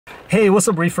Hey, what's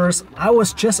up Reefers? I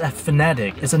was just at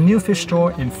FINTASTIC. It's a new fish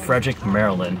store in Frederick,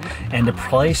 Maryland, and the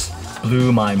price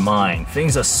blew my mind.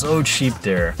 Things are so cheap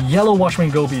there. Yellow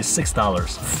Washman Goby is $6.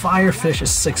 Firefish is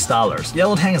 $6.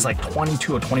 Yellow Tang is like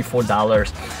 $22 or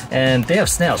 $24. And they have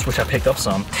snails, which I picked up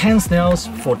some. 10 snails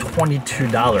for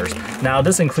 $22. Now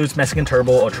this includes Mexican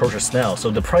turbo or Trojan snail, so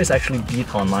the price actually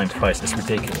beat online price. It's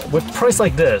ridiculous. With price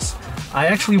like this, I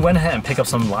actually went ahead and picked up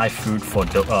some live food for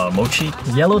mochi.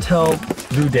 Yellowtail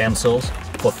blue damsels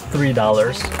for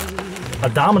 $3. A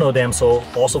domino damsel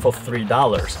also for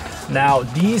 $3. Now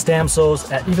these damsels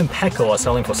at even Petco are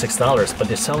selling for $6, but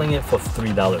they're selling it for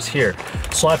 $3 here.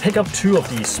 So I picked up two of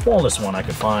the smallest one I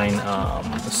could find,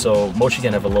 so Mochi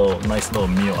can have a nice little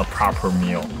meal, a proper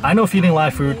meal. I know feeding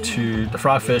live food to the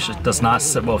frogfish does not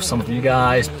sit well with some of you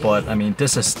guys, but I mean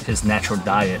this is his natural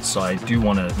diet, so I do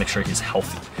want to make sure he's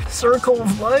healthy. Circle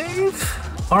of life.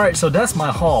 Alright, so that's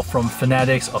my haul from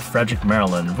FINTASTIC of Frederick,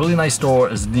 Maryland. Really nice store,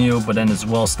 is new, but then it's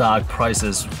well stocked. Price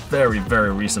is very,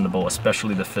 very reasonable,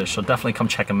 especially the fish. So definitely come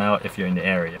check them out if you're in the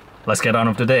area. Let's get on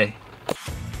with the day.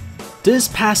 This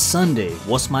past Sunday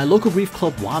was my local reef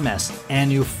club WAMAS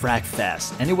annual Frag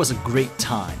Fest, and it was a great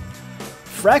time.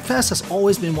 Frag Fest has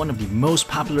always been one of the most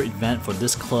popular events for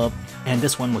this club, and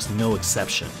this one was no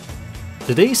exception.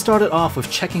 The day started off with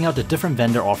checking out the different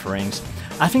vendor offerings.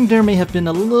 I think there may have been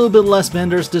a little bit less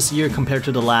vendors this year compared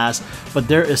to the last, but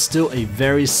there is still a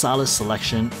very solid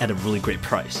selection at a really great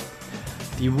price.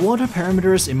 The water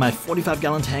parameters in my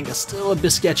 45-gallon tank are still a bit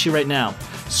sketchy right now,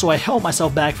 so I held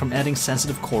myself back from adding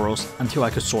sensitive corals until I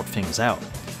could sort things out.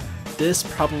 This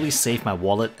probably saved my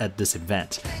wallet at this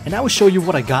event, and I will show you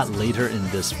what I got later in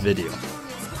this video.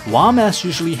 WAMAS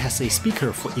usually has a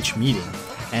speaker for each meeting,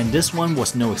 and this one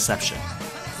was no exception.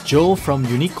 Joe from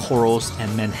Unique Corals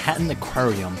and Manhattan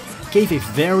Aquarium gave a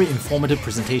very informative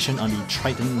presentation on the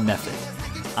Triton method.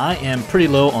 I am pretty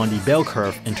low on the bell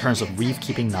curve in terms of reef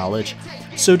keeping knowledge,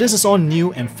 so this is all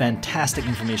new and fantastic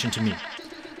information to me.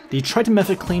 The Triton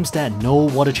method claims that no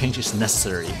water change is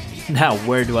necessary. Now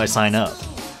where do I sign up?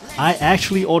 I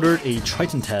actually ordered a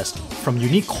Triton test from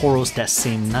Unique Corals that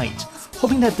same night,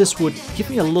 hoping that this would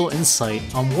give me a little insight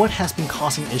on what has been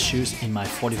causing issues in my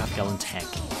 45-gallon tank.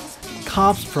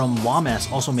 Cobbs from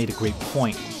WAMAS also made a great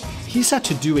point. He said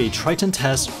to do a Triton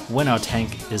test when our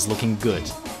tank is looking good,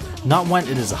 not when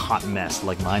it is a hot mess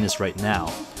like mine is right now.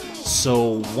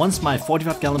 So once my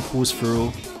 45-gallon pool is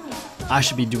through, I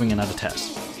should be doing another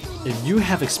test. If you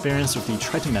have experience with the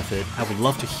Triton method, I would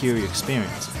love to hear your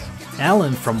experience.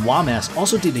 Alan from WAMAS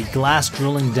also did a glass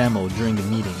drilling demo during the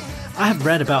meeting. I have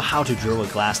read about how to drill a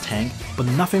glass tank, but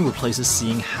nothing replaces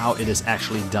seeing how it is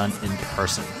actually done in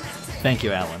person. Thank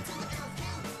you, Alan.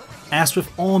 As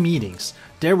with all meetings,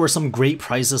 there were some great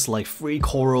prizes like free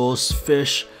corals,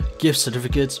 fish, gift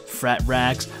certificates, frat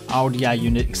racks, RDI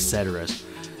unit, etc.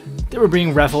 They were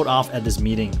being raffled off at this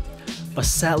meeting. But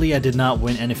sadly I did not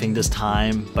win anything this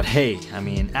time, but hey, I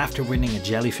mean, after winning a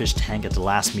jellyfish tank at the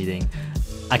last meeting,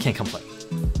 I can't complain.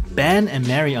 Ben and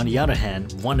Mary on the other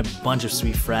hand won a bunch of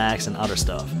sweet frags and other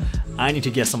stuff. I need to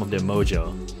get some of their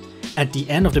mojo. At the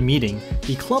end of the meeting,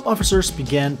 the club officers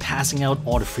began passing out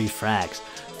all the free frags.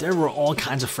 There were all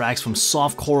kinds of frags from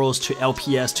soft corals to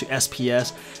LPS to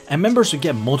SPS, and members would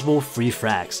get multiple free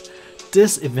frags.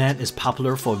 This event is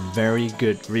popular for a very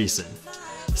good reason.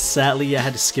 Sadly, I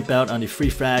had to skip out on the free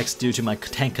frags due to my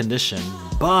tank condition,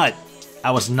 but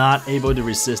I was not able to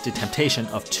resist the temptation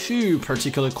of two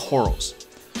particular corals.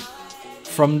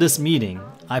 From this meeting,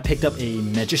 I picked up a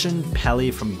Magician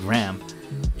Pelly from Graham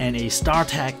and a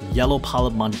StarTac Yellow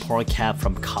Polyp Montipora Cap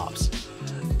from Cobbs.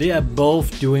 They are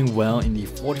both doing well in the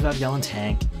 45-gallon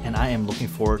tank, and I am looking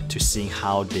forward to seeing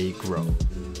how they grow.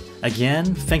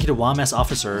 Again, thank you to WAMAS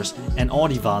officers and all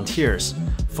the volunteers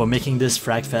for making this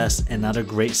Frag Fest another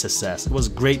great success. It was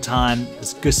a great time,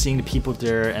 it's good seeing the people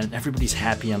there, and everybody's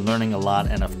happy and learning a lot,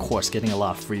 and of course getting a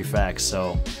lot of free frags,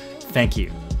 so thank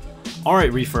you.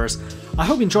 Alright Reefers, I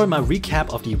hope you enjoyed my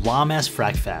recap of the WAMAS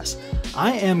Frag Fest.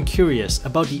 I am curious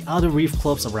about the other reef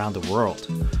clubs around the world.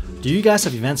 Do you guys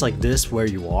have events like this where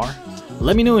you are?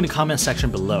 Let me know in the comment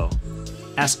section below.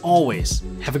 As always,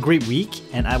 have a great week,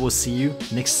 and I will see you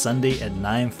next Sunday at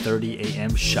 9:30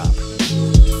 AM sharp.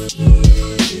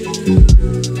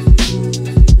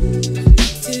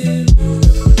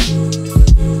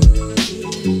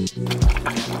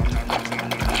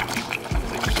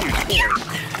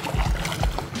 Huge